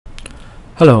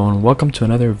Hello and welcome to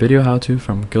another video how-to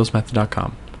from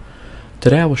gillsmethod.com.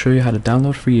 Today I will show you how to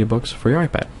download free ebooks for your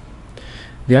iPad.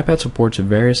 The iPad supports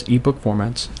various ebook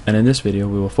formats, and in this video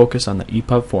we will focus on the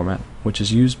EPUB format, which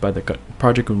is used by the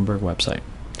Project Gutenberg website.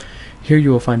 Here you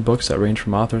will find books that range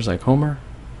from authors like Homer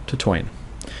to Twain.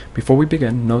 Before we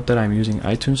begin, note that I am using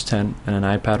iTunes 10 and an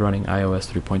iPad running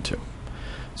iOS 3.2.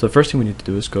 So the first thing we need to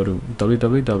do is go to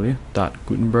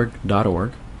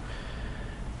www.gutenberg.org.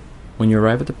 When you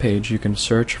arrive at the page, you can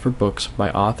search for books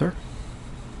by author.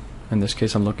 In this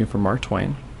case, I'm looking for Mark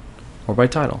Twain, or by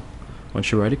title.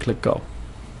 Once you're ready, click Go.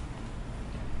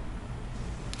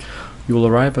 You will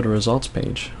arrive at a results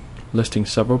page listing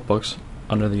several books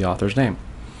under the author's name.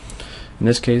 In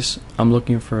this case, I'm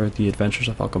looking for The Adventures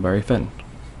of Huckleberry Finn.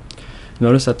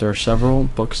 Notice that there are several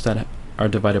books that are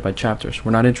divided by chapters.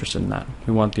 We're not interested in that.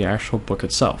 We want the actual book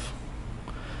itself.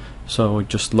 So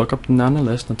just look up and down the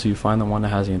list until you find the one that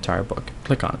has the entire book.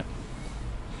 Click on it.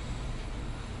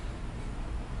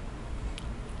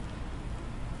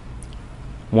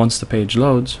 Once the page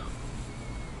loads,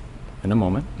 in a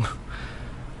moment,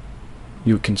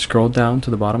 you can scroll down to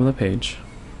the bottom of the page,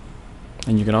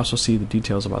 and you can also see the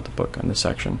details about the book in this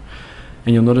section.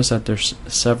 And you'll notice that there's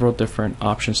several different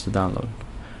options to download.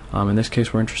 In this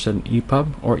case, we're interested in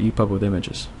EPUB or EPUB with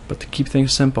images. But to keep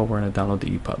things simple, we're going to download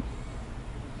the EPUB.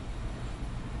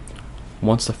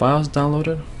 Once the file is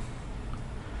downloaded,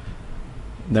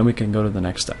 then we can go to the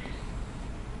next step.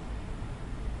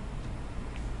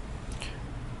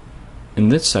 In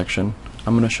this section,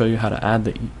 I'm going to show you how to add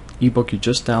the ebook you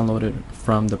just downloaded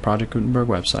from the Project Gutenberg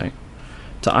website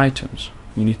to iTunes.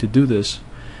 You need to do this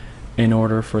in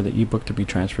order for the ebook to be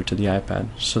transferred to the iPad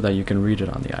so that you can read it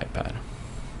on the iPad.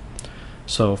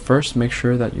 So first, make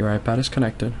sure that your iPad is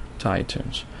connected to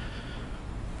iTunes.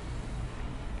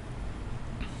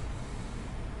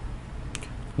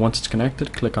 Once it's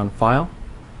connected, click on File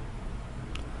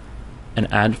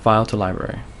and Add File to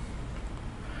Library.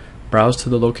 Browse to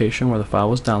the location where the file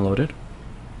was downloaded,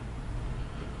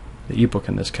 the ebook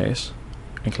in this case,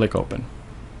 and click Open.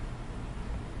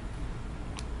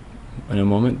 In a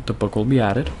moment, the book will be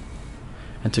added,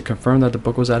 and to confirm that the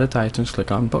book was added to iTunes,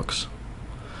 click on Books.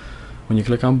 When you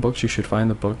click on Books, you should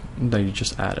find the book that you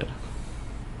just added.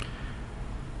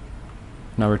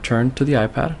 Now return to the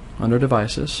iPad under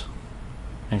Devices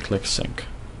and click Sync.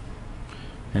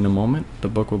 In a moment, the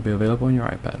book will be available on your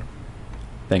iPad.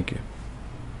 Thank you.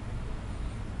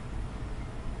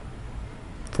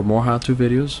 For more how-to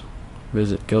videos,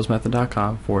 visit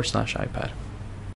gillsmethod.com/iPad.